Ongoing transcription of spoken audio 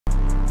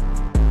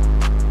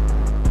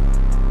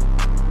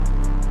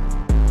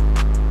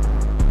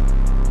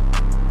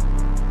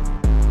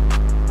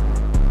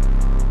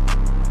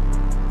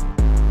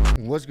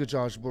What's good,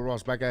 y'all? It's your boy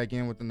Ross back at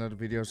again with another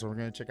video. So we're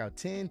going to check out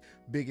 10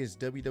 biggest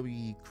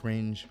WWE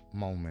cringe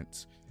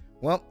moments.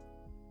 Well,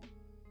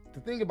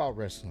 the thing about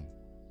wrestling,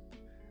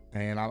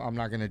 and I'm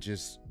not going to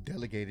just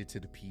delegate it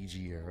to the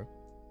PG era.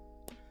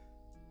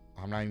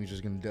 I'm not even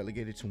just going to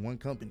delegate it to one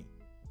company.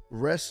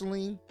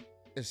 Wrestling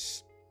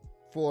is,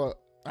 for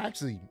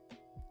actually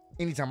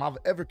anytime I've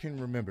ever can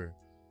remember,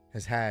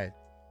 has had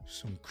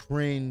some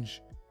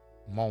cringe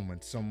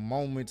moments. Some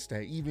moments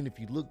that even if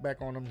you look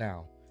back on them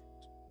now,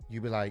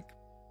 you'd be like,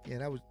 yeah,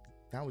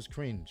 that was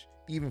cringe,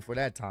 even for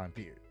that time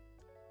period.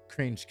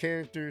 Cringe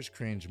characters,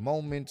 cringe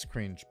moments,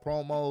 cringe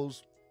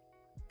promos.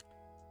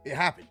 It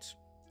happens.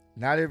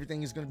 Not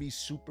everything is going to be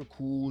super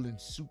cool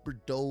and super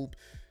dope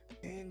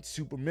and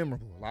super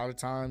memorable. A lot of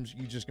times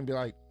you're just going to be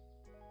like,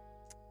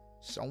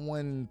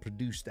 someone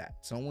produced that.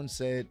 Someone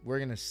said, we're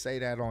going to say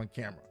that on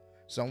camera.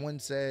 Someone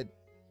said,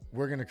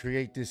 we're going to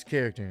create this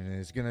character and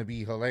it's going to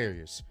be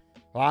hilarious.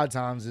 A lot of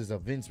times it's a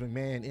Vince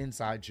McMahon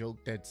inside joke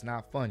that's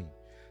not funny,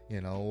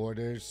 you know, or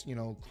there's, you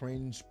know,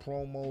 cringe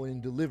promo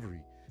and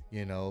delivery,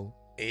 you know.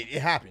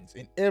 It happens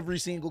in every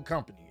single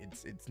company.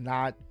 It's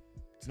not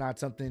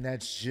something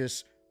that's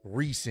just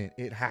recent.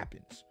 It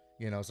happens,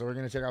 you know. So we're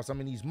going to check out some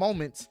of these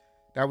moments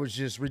that was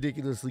just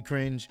ridiculously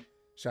cringe.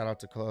 Shout out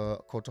to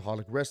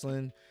Cultaholic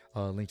Wrestling.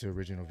 Link to the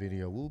original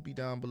video will be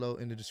down below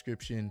in the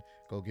description.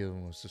 Go give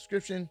them a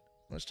subscription.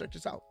 Let's check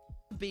this out.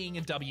 Being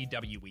a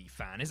WWE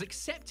fan is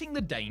accepting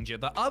the danger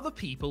that other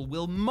people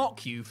will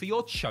mock you for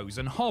your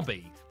chosen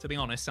hobby. To be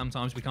honest,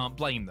 sometimes we can't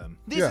blame them.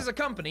 This is a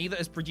company that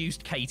has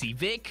produced Katie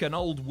Vick, an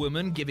old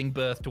woman giving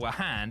birth to a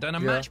hand, and a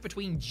match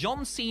between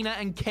John Cena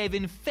and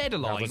Kevin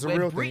Federline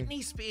where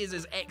Britney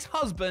Spears'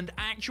 ex-husband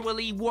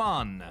actually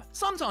won.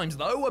 Sometimes,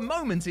 though, a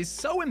moment is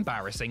so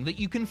embarrassing that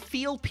you can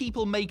feel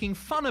people making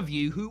fun of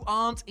you who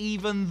aren't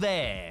even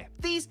there.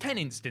 These 10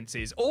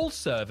 instances all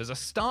serve as a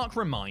stark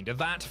reminder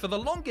that, for the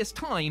longest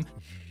time...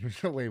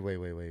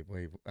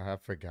 Wait. I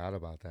forgot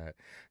about that.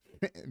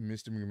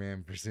 Mr.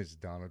 McMahon versus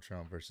Donald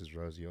Trump versus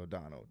Rosie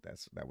O'Donnell.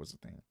 That was the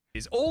thing.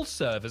 All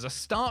serve as a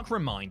stark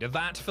reminder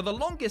that, for the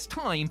longest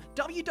time,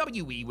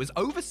 WWE was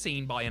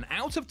overseen by an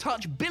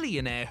out-of-touch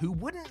billionaire who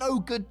wouldn't know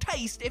good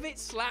taste if it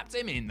slapped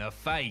him in the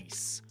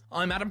face.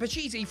 I'm Adam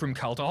Pacitti from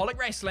Cultaholic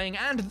Wrestling,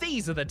 and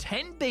these are the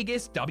 10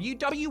 biggest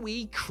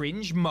WWE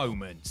cringe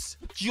moments.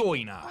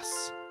 Join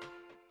us.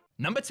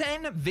 Number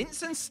 10,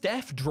 Vince and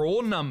Steph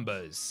draw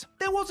numbers.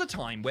 There was a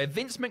time where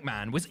Vince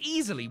McMahon was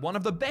easily one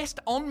of the best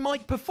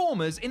on-mic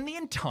performers in the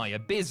entire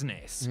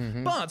business.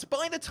 But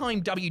by the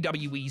time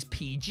WWE's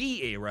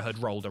PG era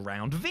had rolled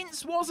around,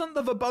 Vince wasn't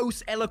the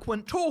verbose,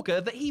 eloquent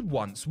talker that he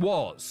once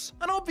was.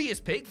 An obvious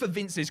pick for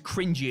Vince's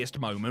cringiest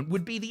moment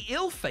would be the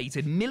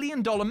ill-fated $1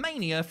 Million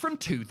Mania from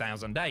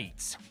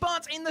 2008.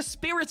 But in the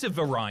spirit of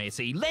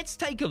variety, let's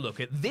take a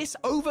look at this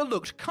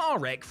overlooked car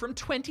wreck from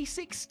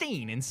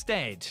 2016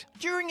 instead.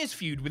 During his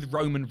feud with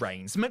Roman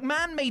Reigns,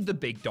 McMahon made the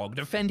big dog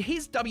defend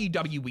his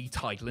WWE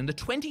title in the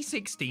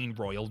 2016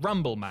 Royal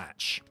Rumble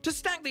match. To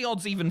stack the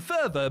odds even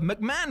further,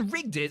 McMahon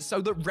rigged it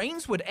so that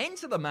Reigns would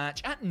enter the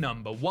match at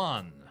number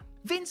 1.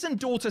 Vince and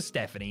daughter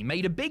Stephanie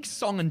made a big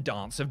song and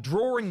dance of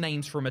drawing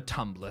names from a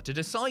tumbler to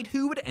decide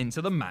who would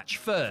enter the match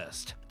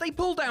first. They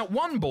pulled out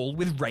one ball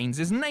with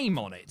Reigns' name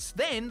on it.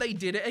 Then they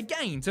did it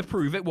again to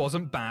prove it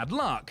wasn't bad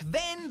luck.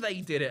 Then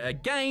they did it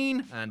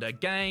again and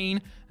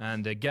again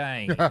and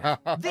again.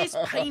 This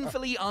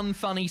painfully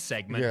unfunny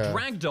segment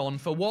dragged on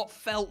for what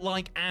felt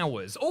like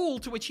hours, all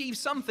to achieve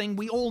something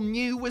we all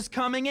knew was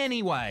coming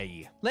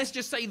anyway. Let's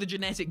just say the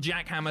genetic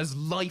jackhammer's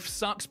Life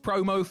Sucks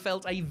promo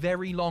felt a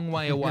very long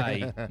way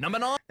away. Number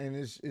 9. And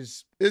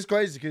it's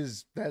crazy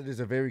because that is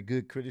a very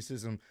good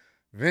criticism.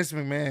 Vince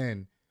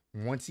McMahon,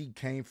 once he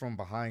came from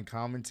behind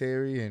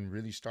commentary and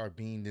really start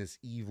being this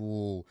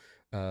evil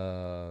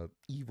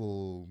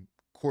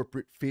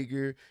corporate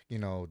figure, you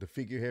know, the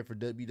figurehead for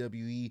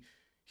WWE,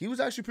 he was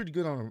actually pretty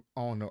good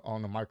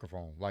on the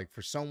microphone. Like,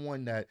 for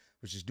someone that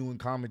was just doing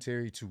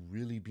commentary to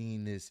really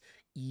being this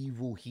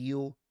evil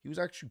heel, he was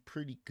actually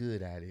pretty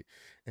good at it.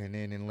 And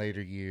then in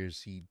later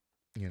years, he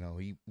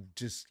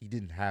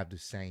didn't have the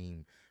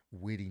same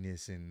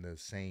wittiness and that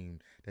same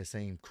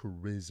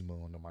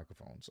charisma on the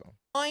microphone. So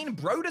 9,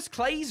 Brodus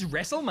Clay's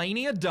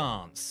WrestleMania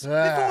dance.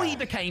 Before he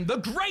became the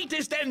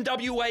greatest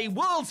NWA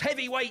World's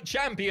Heavyweight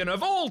Champion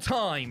of all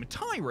time,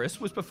 Tyrus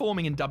was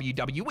performing in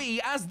WWE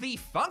as the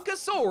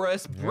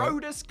Funkasaurus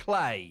Brodus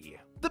Clay.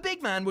 The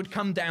big man would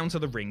come down to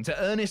the ring to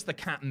Ernest the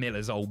Cat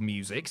Miller's old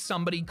music,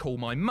 Somebody Call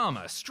My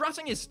Mama,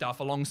 strutting his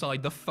stuff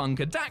alongside the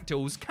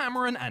Funkadactyls,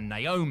 Cameron and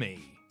Naomi.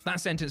 That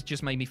sentence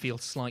just made me feel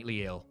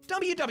slightly ill.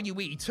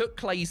 WWE took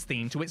Clay's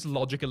theme to its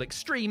logical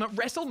extreme at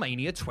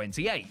WrestleMania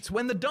 28,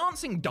 when the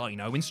dancing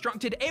dino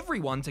instructed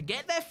everyone to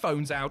get their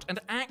phones out and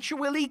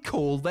actually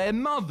call their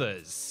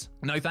mothers.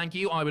 No thank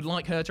you, I would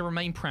like her to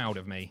remain proud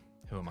of me.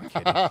 Who am I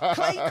kidding?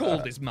 Clay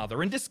called his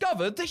mother and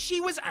discovered that she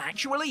was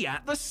actually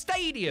at the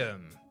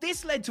stadium.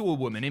 This led to a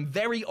woman in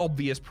very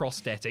obvious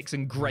prosthetics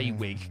and grey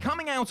wig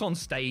coming out on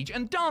stage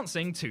and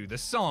dancing to the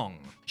song.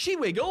 She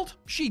wiggled,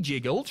 she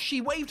jiggled,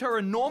 she waved her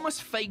enormous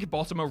fake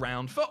bottom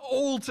around for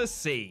all to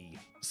see.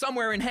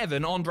 Somewhere in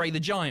heaven, Andre the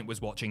Giant was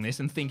watching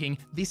this and thinking,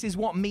 this is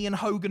what me and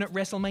Hogan at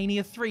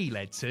WrestleMania 3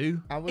 led to.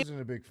 I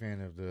wasn't a big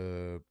fan of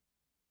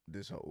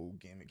this whole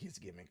gimmick, his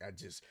gimmick.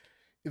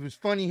 It was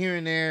funny here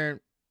and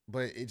there,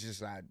 but it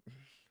just, I'm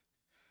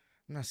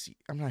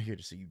not here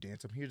to see you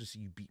dance. I'm here to see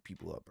you beat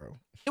people up, bro.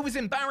 It was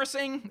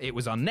embarrassing, it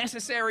was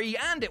unnecessary,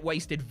 and it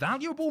wasted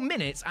valuable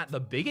minutes at the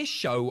biggest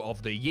show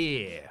of the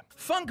year.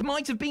 Funk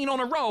might have been on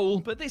a roll,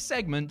 but this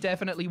segment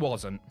definitely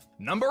wasn't.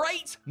 Number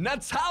 8,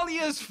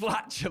 Natalia's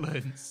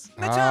flatulence.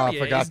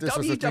 Natalia is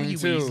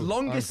WWE's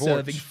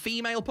longest-serving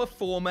female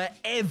performer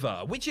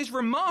ever, which is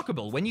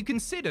remarkable when you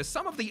consider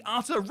some of the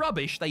utter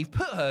rubbish they've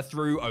put her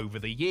through over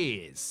the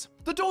years.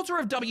 The daughter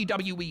of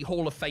WWE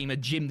Hall of Famer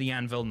Jim the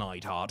Anvil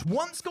Neidhart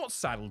once got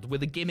saddled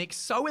with a gimmick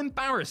so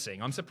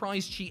embarrassing I'm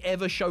surprised she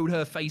ever showed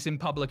her face in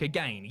public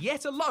again,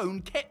 yet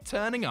alone kept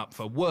turning up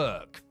for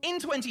work. In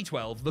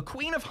 2012, the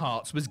Queen of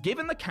Hearts was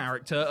given the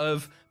character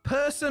of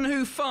person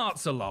who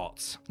farts a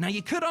lot. Now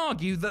you could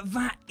argue that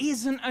that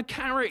isn't a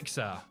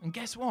character, and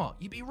guess what?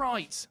 You'd be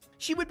right.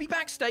 She would be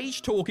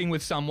backstage talking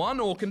with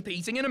someone or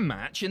competing in a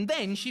match, and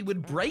then she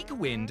would break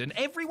wind and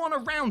everyone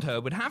around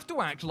her would have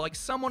to act like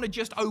someone had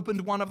just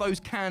opened one of those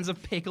cans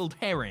of pickled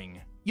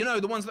herring. You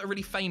know, the ones that are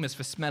really famous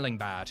for smelling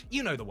bad.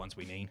 You know the ones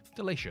we mean.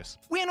 Delicious.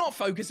 We're not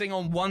focusing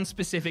on one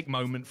specific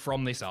moment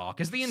from this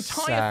arc, as the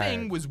entire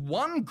thing was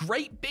one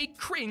great big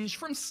cringe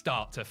from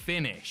start to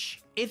finish.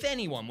 If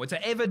anyone were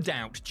to ever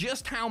doubt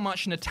just how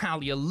much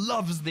Natalya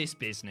loves this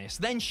business,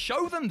 then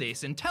show them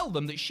this and tell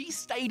them that she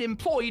stayed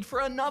employed for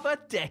another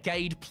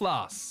decade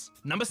plus.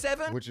 Number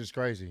 7. Which is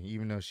crazy,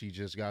 even though she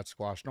just got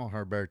squashed on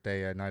her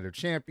birthday at Night of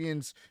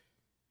Champions.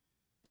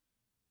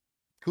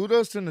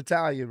 Kudos to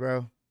Natalya,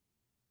 bro.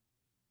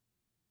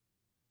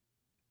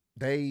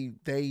 They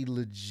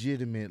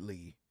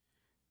legitimately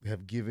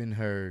have given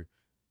her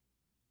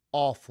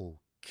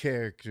awful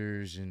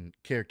characters and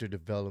character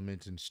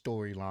development and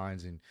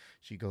storylines, and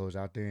she goes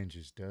out there and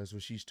just does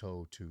what she's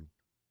told to.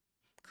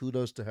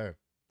 Kudos to her.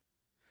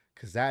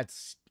 Because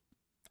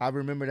I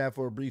remember that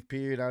for a brief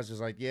period. I was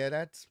just like, yeah,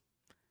 that's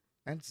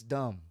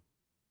dumb.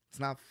 It's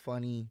not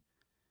funny.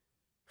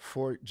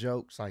 Fort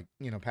jokes, like,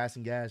 you know,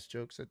 passing gas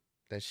jokes,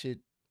 that shit,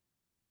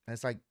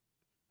 that's like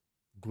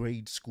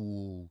grade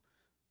school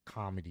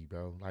comedy,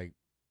 bro. Like,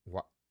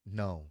 what?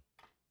 No.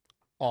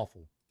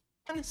 Awful.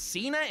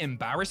 Cena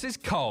embarrasses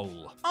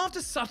Cole.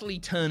 After subtly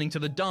turning to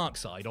the dark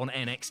side on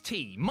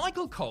NXT,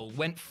 Michael Cole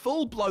went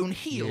full-blown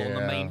heel on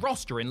the main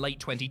roster in late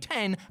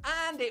 2010,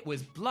 and it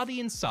was bloody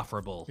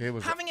insufferable.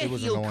 Having a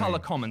heel color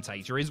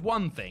commentator is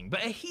one thing,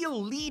 but a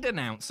heel lead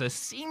announcer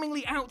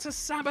seemingly out to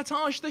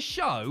sabotage the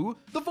show?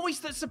 The voice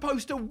that's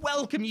supposed to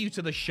welcome you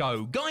to the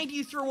show, guide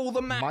you through all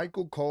the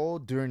Michael Cole,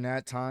 during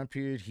that time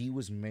period, he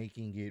was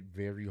making it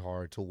very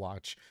hard to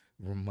watch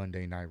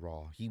Monday Night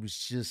Raw. He was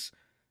just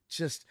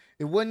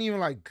it wasn't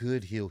even like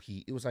good heel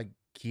heat. It was like,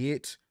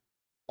 get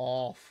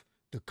off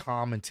the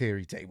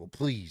commentary table,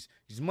 please.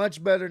 He's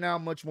much better now,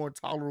 much more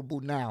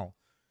tolerable now.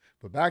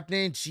 But back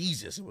then,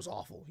 Jesus, it was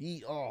awful.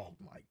 Oh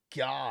my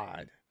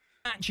God.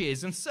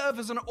 Matches and serve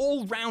as an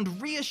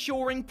all-round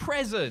reassuring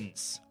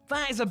presence.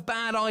 That is a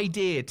bad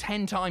idea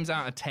 10 times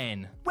out of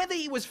 10. Whether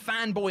he was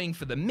fanboying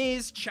for The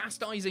Miz,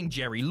 chastising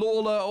Jerry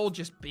Lawler, or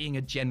just being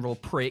a general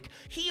prick,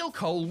 heel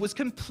Cole was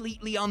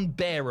completely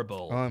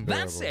unbearable.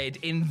 That said,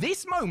 in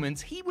this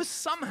moment, he was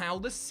somehow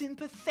the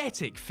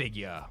sympathetic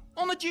figure.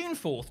 On the June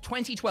 4th,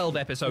 2012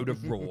 episode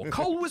of Raw,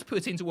 Cole was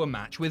put into a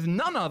match with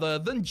none other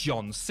than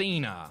John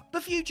Cena.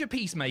 The future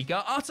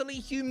Peacemaker utterly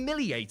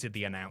humiliated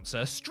the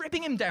announcer,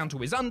 stripping him down to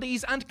his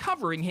undies and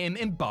covering him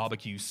in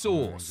barbecue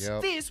sauce.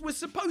 This was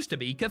supposed to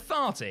be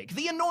cathartic,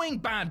 the annoying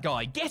bad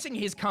guy getting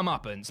his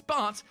comeuppance,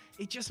 but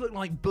it just looked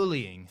like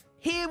bullying.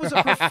 Here was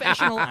a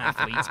professional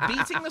athlete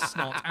beating the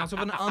snot out of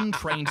an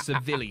untrained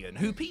civilian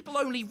who people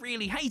only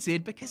really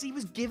hated because he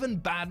was given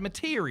bad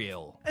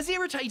material. As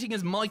irritating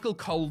as Michael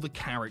Cole the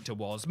character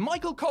was,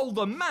 Michael Cole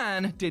the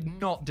man did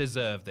not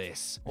deserve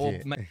this. Or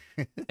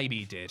maybe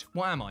he did.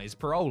 What am I, his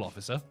parole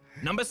officer?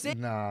 Number 6.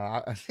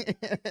 Nah.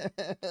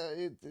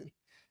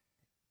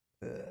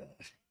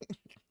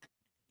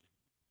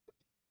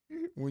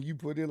 When you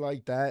put it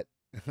like that,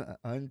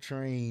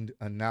 untrained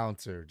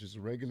announcer, just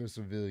a regular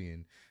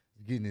civilian,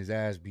 getting his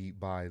ass beat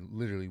by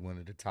literally one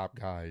of the top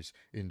guys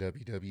in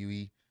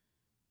WWE.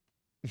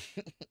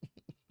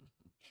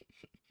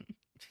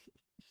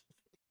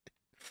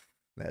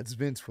 That's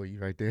Vince for you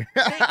right there.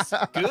 6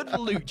 good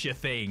lucha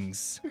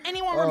things.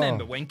 Anyone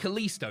remember when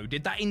Kalisto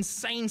did that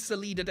insane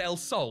Salida del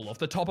Sol off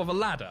the top of a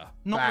ladder?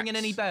 Not ringing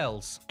any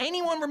bells.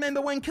 Anyone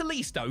remember when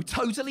Kalisto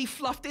totally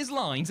fluffed his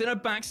lines in a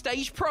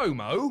backstage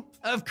promo?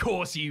 Of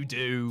course you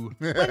do.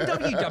 When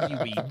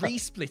WWE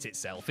re-split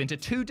itself into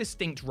 2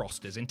 distinct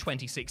rosters in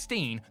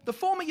 2016, the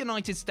former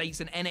United States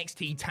and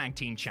NXT Tag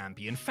Team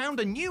Champion found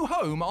a new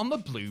home on the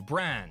Blue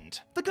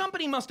brand. The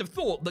company must have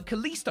thought that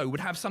Kalisto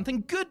would have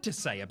something good to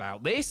say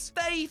about this.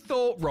 There they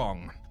thought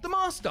wrong. The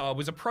Mars star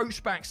was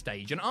approached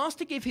backstage and asked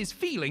to give his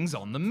feelings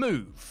on the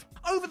move.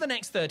 Over the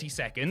next 30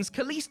 seconds,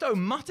 Kalisto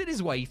muttered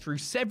his way through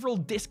several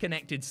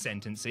disconnected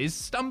sentences,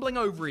 stumbling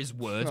over his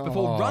words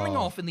before running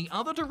off in the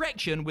other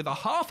direction with a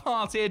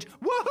half-hearted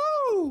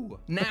woohoo!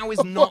 Now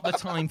is not the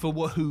time for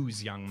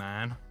woohoos, young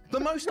man. The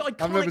most iconic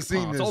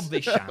part of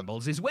this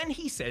shambles is when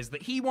he says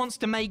that he wants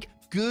to make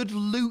good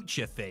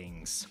lucha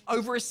things.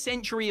 Over a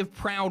century of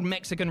proud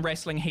Mexican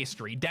wrestling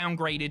history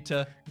downgraded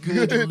to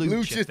good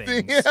lucha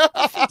things.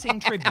 A fitting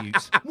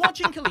tribute.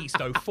 Watching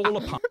Kalisto fall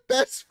apart.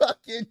 That's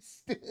fucking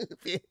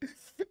stupid.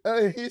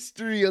 A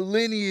history, a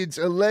lineage,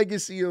 a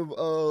legacy of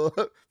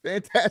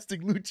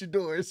fantastic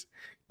luchadors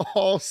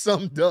all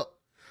summed up.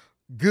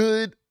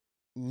 Good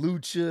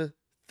lucha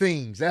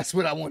things. That's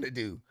what I want to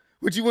do.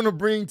 What you want to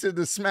bring to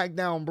the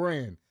SmackDown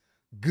brand?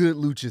 Good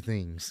lucha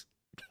things.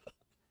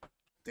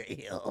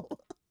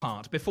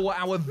 Damn. Before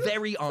our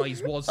very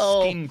eyes was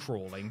skin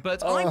crawling,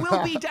 but I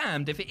will be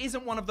damned if it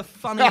isn't one of the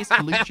funniest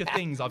lucha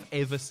things I've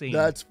ever seen.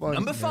 That's funny.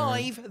 Number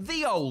 5,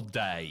 The Old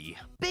Day.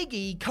 Big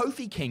E,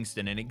 Kofi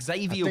Kingston, and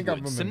Xavier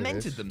Woods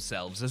cemented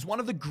themselves as one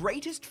of the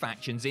greatest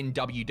factions in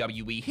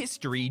WWE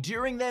history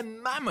during their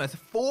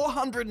mammoth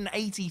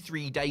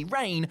 483-day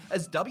reign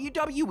as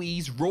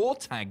WWE's Raw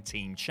Tag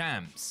Team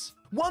Champs.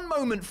 One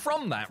moment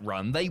from that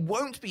run they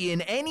won't be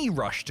in any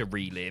rush to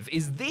relive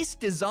is this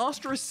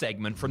disastrous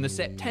segment from the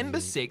September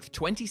 6th,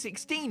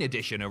 2016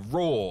 edition of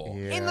Raw.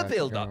 In the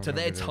build-up to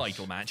their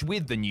title match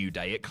with The New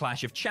Day at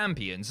Clash of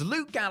Champions,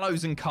 Luke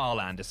Gallows and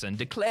Carl Anderson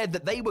declared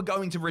that they were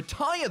going to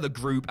retire the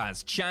group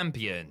as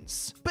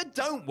champions. But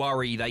don't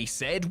worry, they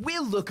said,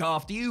 we'll look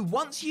after you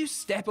once you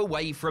step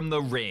away from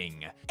the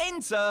ring.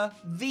 Enter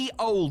The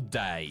Old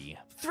Day.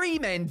 3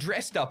 men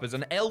dressed up as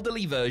an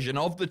elderly version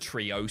of the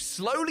trio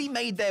slowly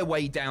made their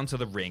way down to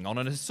the ring on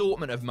an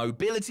assortment of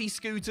mobility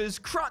scooters,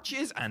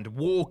 crutches, and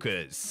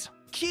walkers.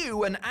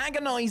 Cue an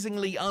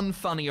agonizingly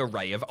unfunny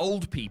array of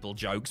old people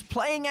jokes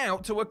playing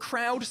out to a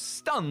crowd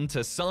stunned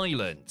to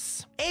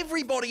silence.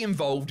 Everybody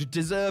involved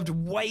deserved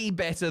way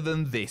better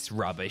than this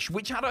rubbish,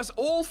 which had us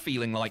all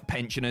feeling like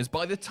pensioners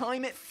by the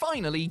time it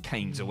finally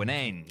came to an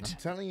end.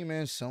 I'm telling you,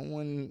 man,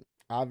 someone,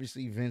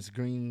 obviously Vince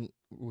greenlit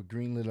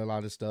a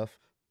lot of stuff.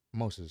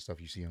 Most of the stuff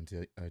you see on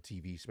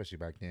TV, especially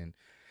back then.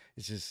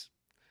 It's just,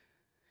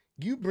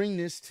 you bring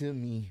this to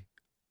me,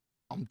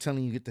 I'm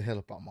telling you, get the hell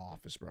up out my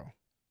office, bro.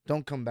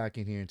 Don't come back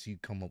in here until you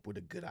come up with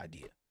a good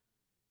idea.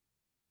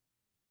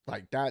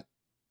 Like that.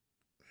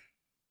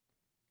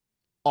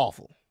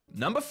 Awful.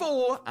 Number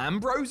 4,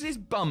 Ambrose's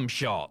bum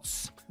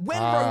shots.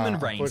 When Roman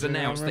Reigns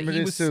announced that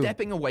he was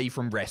stepping away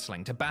from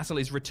wrestling to battle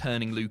his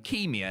returning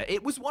leukemia,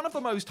 it was one of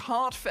the most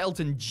heartfelt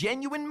and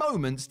genuine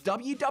moments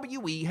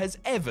WWE has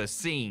ever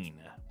seen.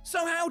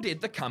 So how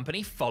did the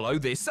company follow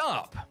this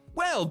up?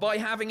 Well, by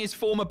having his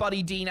former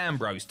buddy Dean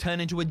Ambrose turn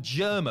into a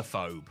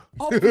germaphobe.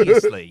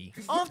 Obviously.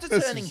 After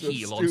turning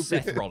heel on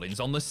Seth Rollins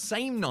on the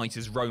same night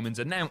as Roman's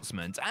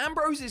announcement,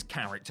 Ambrose's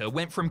character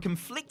went from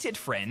conflicted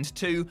friend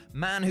to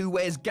man who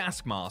wears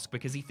gas mask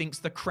because he thinks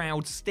the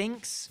crowd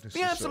stinks.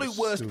 The absolute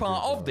worst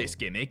part of this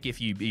gimmick,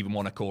 if you even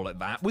want to call it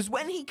that, was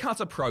when he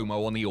cut a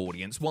promo on the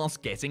audience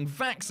whilst getting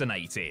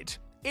vaccinated.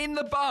 In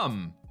the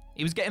bum.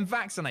 He was getting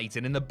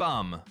vaccinated in the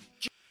bum.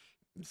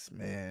 This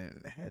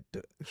man had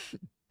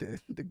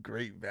the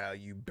great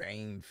value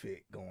Bane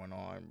fit going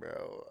on,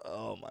 bro.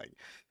 Oh my,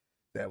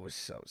 that was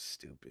so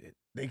stupid.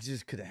 They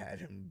just could have had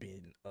him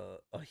been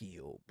a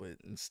heel, but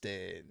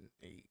instead,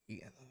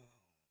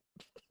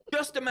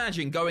 Just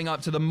imagine going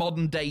up to the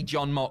modern-day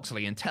Jon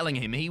Moxley and telling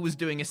him he was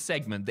doing a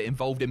segment that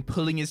involved him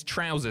pulling his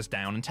trousers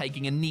down and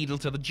taking a needle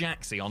to the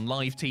jacksie on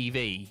live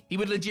TV. He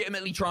would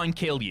legitimately try and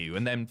kill you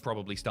and then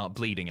probably start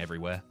bleeding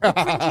everywhere. The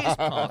cringiest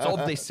part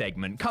of this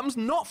segment comes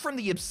not from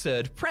the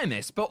absurd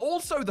premise, but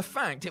also the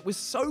fact it was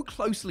so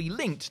closely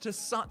linked to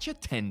such a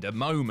tender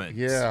moment.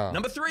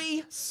 Number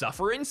 3,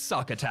 Suffering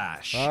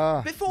Succotash.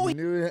 Before you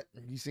knew it,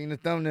 you seen the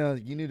thumbnail,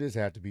 you knew this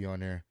had to be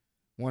on there.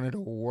 One of the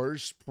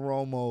worst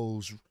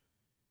promos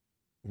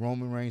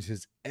Roman Reigns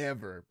has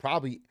ever,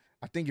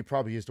 I think it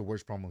probably is the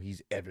worst promo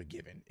he's ever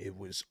given. It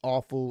was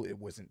awful. It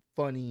wasn't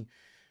funny.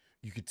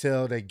 You could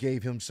tell they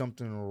gave him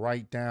something to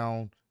write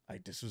down.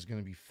 Like, this was going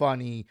to be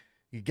funny.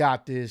 You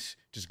got this.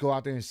 Just go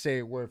out there and say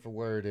it word for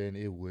word. And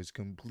it was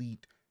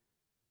complete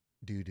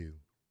doo-doo.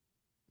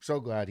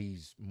 So glad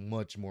he's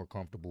much more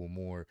comfortable,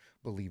 more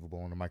believable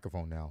on the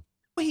microphone now.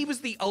 He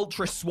was the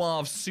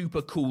ultra-suave,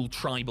 super-cool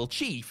tribal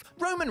chief.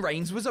 Roman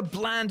Reigns was a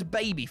bland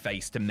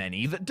babyface to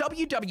many that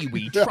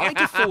WWE tried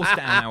to force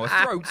down our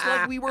throats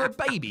like we were a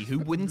baby who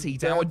wouldn't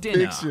eat our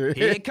dinner.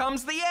 Here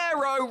comes the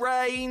arrow,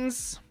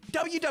 Reigns!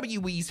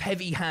 WWE's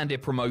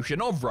heavy-handed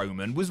promotion of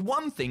Roman was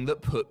one thing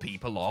that put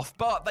people off,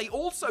 but they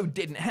also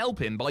didn't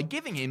help him by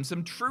giving him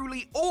some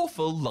truly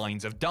awful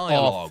lines of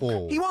dialogue.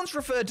 Awful. He once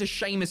referred to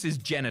Sheamus's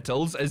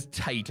genitals as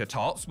tater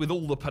tots with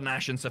all the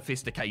panache and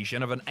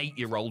sophistication of an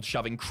 8-year-old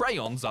shoving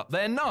crayons up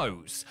their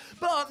nose.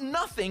 But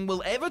nothing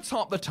will ever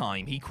top the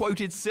time he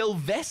quoted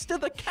Sylvester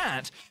the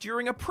Cat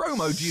during a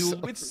promo duel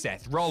with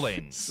Seth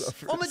Rollins.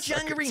 On the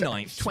January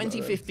 9th,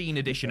 2015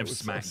 edition of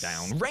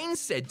SmackDown, Reigns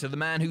said to the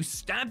man who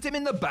stabbed him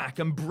in the back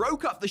and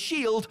broke up the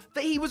Shield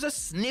that he was a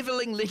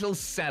sniveling little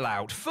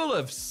sellout full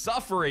of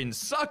suffering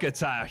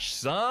succotash,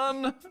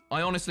 son.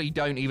 I honestly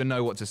don't even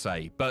know what to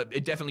say, but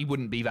it definitely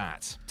wouldn't be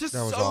that. To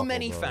so awful,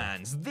 many bro.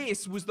 fans,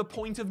 this was the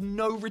point of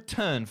no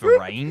return for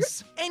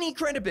Reigns. Any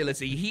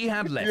credibility he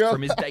had left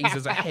from his days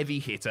as a heavy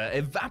hitter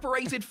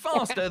evaporated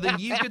faster than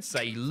you could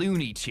say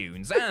Looney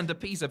Tunes, and a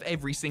piece of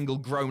every single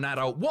grown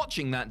adult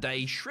watching that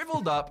day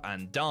shriveled up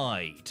and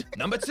died.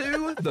 Number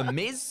 2, The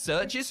Miz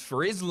searches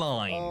for his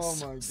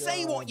lines. Oh my God,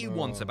 Say what you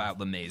want about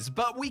The Miz,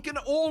 but we can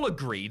all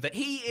agree that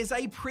he is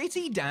a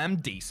pretty damn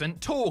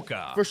decent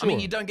talker. For sure. I mean,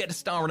 you don't get to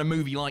star in a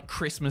movie like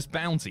Christmas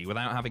Bounty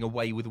without having a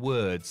way with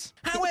words.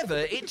 However,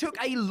 it took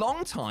a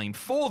long time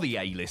for the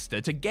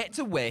A-lister to get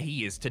to where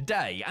he is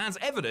today, as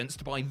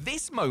evidenced by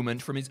this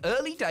moment from his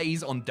early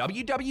days on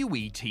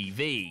WWE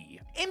TV.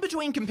 In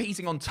between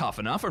competing on Tough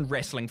Enough and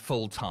wrestling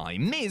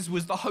full-time, Miz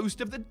was the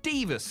host of the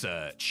Diva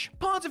Search.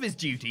 Part of his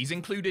duties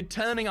included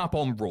turning up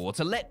on Raw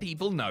to let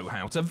people know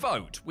how to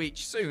vote,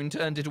 which soon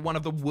turned into one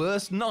of the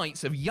worst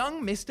nights of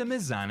young Mr.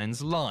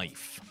 Mizanin's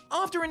life.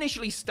 After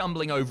initially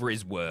stumbling over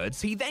his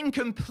words, he then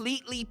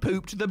completely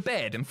pooped the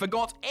bed and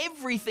forgot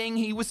everything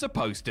he was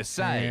supposed to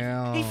say.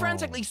 Damn. He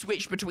frantically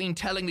switched between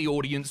telling the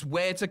audience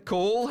where to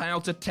call, how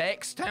to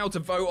text, how to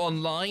vote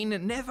online,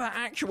 never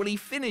actually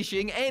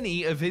finishing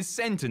any of his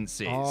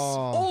sentences.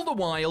 All the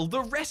while,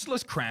 the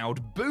restless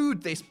crowd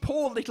booed this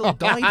poor little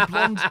dyed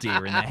blonde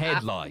deer in the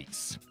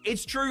headlights.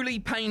 It's truly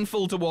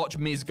painful to watch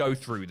Miz go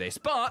through this,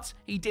 but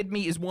he did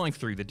meet his wife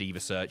through the Diva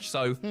Search,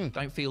 so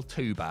don't feel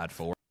too bad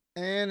for him.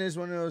 And it's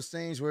one of those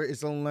things where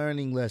it's a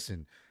learning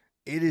lesson.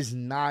 It is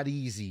not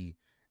easy.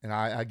 And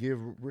I give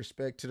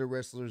respect to the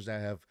wrestlers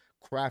that have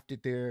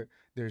crafted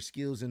their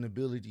skills and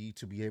ability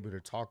to be able to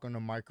talk on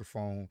the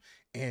microphone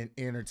and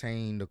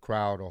entertain the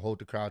crowd or hold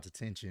the crowd's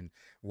attention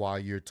while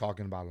you're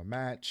talking about a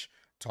match,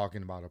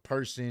 talking about a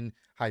person,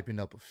 hyping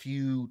up a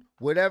feud,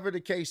 whatever the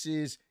case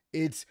is.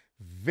 It's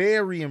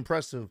very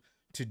impressive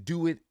to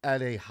do it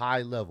at a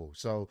high level.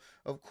 So,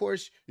 of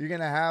course, you're going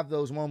to have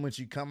those moments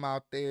you come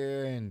out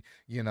there and,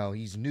 you know,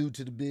 he's new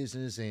to the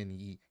business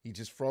and he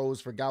just froze,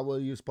 forgot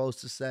what he was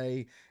supposed to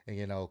say, and,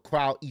 you know,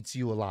 crowd eats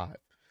you alive.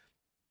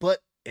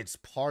 But it's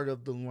part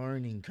of the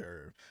learning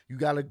curve. You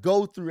got to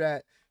go through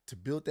that to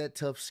build that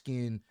tough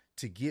skin,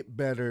 to get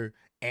better,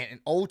 and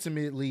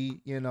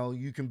ultimately, you know,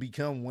 you can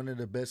become one of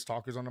the best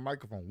talkers on the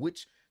microphone,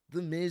 which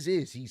The Miz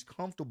is. He's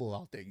comfortable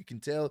out there. You can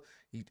tell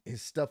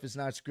his stuff is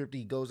not scripted.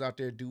 He goes out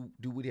there, do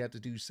what he has to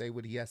do, say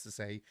what he has to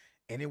say,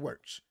 and it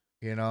works.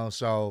 You know,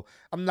 so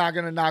I'm not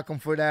going to knock him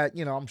for that.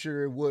 You know, I'm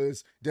sure it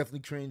was definitely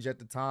cringe at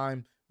the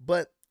time,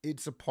 but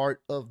it's a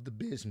part of the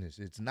business.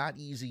 It's not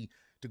easy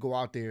to go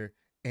out there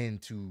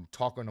and to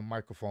talk on the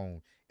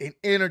microphone and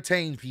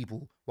entertain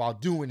people while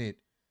doing it.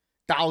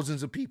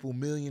 Thousands of people,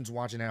 millions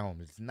watching at home.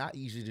 It's not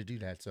easy to do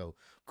that. So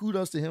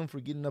kudos to him for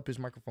getting up his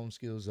microphone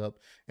skills up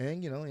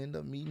and, you know, end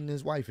up meeting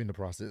his wife in the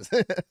process.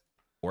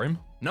 For him.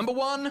 Number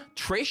 1,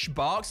 Trish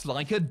barks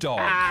like a dog.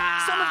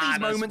 Some of these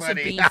moments have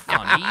funny. been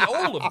funny.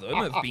 All of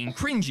them have been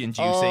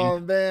cringe-inducing. Oh,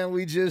 man,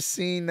 we just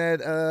seen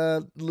that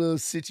little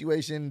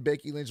situation.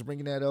 Becky Lynch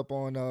bringing that up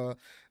on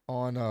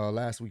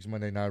last week's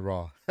Monday Night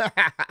Raw.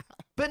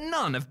 But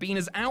none have been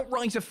as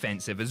outright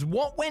offensive as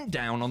what went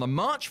down on the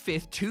March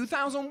 5th,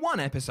 2001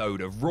 episode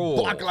of Raw.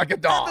 Bark like a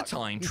dog. At the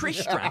time, Trish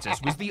Stratus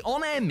was the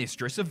on-air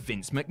mistress of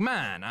Vince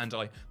McMahon, and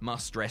I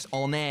must stress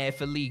on-air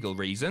for legal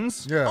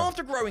reasons. Yeah.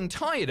 After growing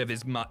tired of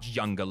his much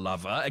younger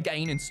lover,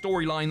 again in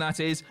storyline that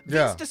is,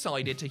 Vince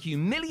decided to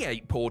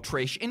humiliate poor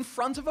Trish in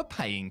front of a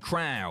paying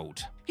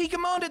crowd. He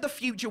commanded the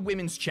future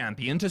women's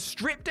champion to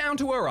strip down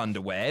to her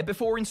underwear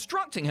before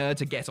instructing her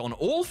to get on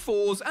all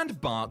fours and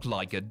bark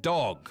like a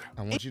dog.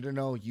 I want you to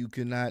know he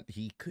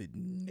could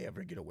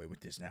never get away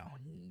with this now.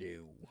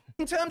 No.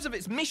 In terms of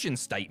its mission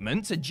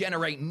statement to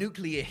generate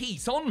nuclear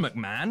heat on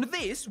McMahon,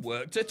 this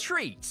worked a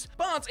treat.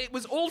 But it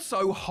was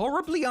also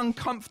horribly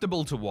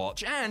uncomfortable to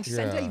watch and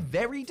sent a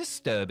very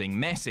disturbing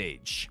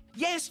message.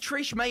 Yes,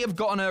 Trish may have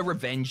gotten her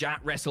revenge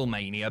at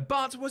WrestleMania,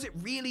 but was it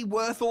really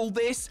worth all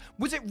this?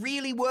 Was it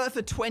really worth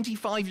a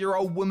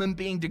 25-year-old woman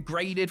being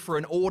degraded for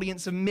an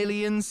audience of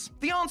millions?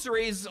 The answer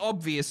is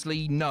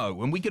obviously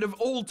no, and we could have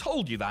all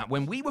told you that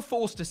when we were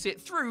forced to sit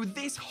through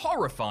this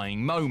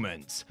horrifying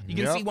moment. You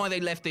can see why they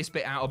left this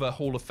bit out of a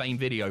Hall of Fame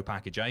video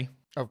package, eh?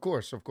 Of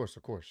course.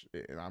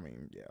 I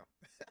mean,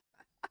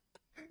 yeah.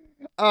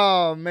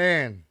 Oh,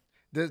 man.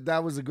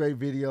 That was a great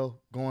video.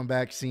 Going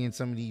back, seeing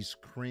some of these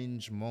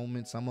cringe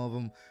moments. Some of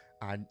them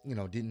I,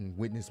 didn't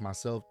witness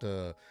myself.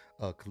 The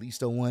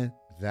Kalisto one,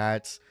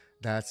 that's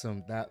That's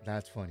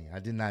that's funny. I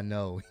did not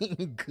know.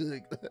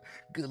 good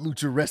good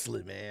lucha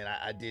wrestling, man.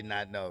 I did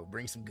not know.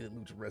 Bring some good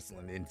lucha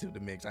wrestling into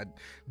the mix. I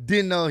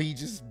didn't know he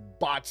just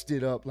botched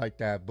it up like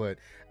that. But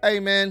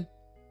hey, man,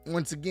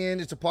 once again,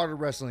 it's a part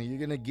of wrestling. You're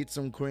gonna get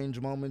some cringe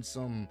moments,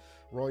 some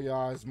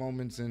Royals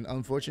moments, and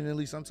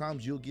unfortunately,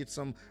 sometimes you'll get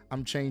some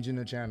I'm changing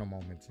the channel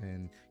moments,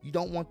 and you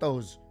don't want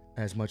those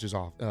as much as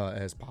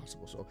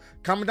possible. So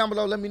comment down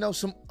below, let me know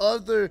some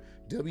other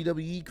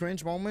WWE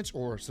cringe moments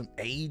or some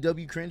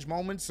AEW cringe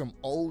moments, some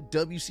old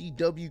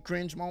WCW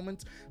cringe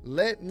moments.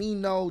 Let me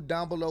know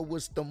down below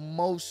what's the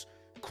most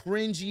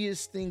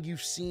cringiest thing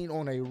you've seen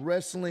on a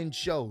wrestling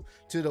show,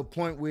 to the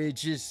point where it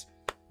just,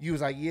 you was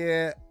like,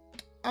 yeah,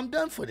 I'm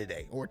done for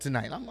today or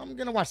tonight. I'm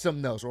gonna watch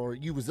something else, or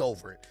you was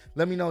over it.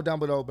 Let me know down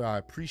below. But I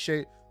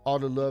appreciate all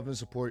the love and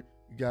support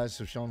you guys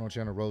have shown on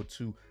channel road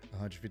to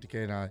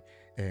 150K now.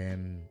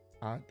 And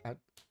I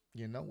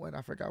you know what?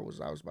 I forgot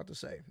what I was about to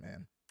say,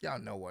 man. Y'all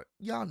know what?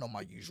 Y'all know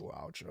my usual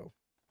outro.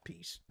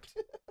 Peace.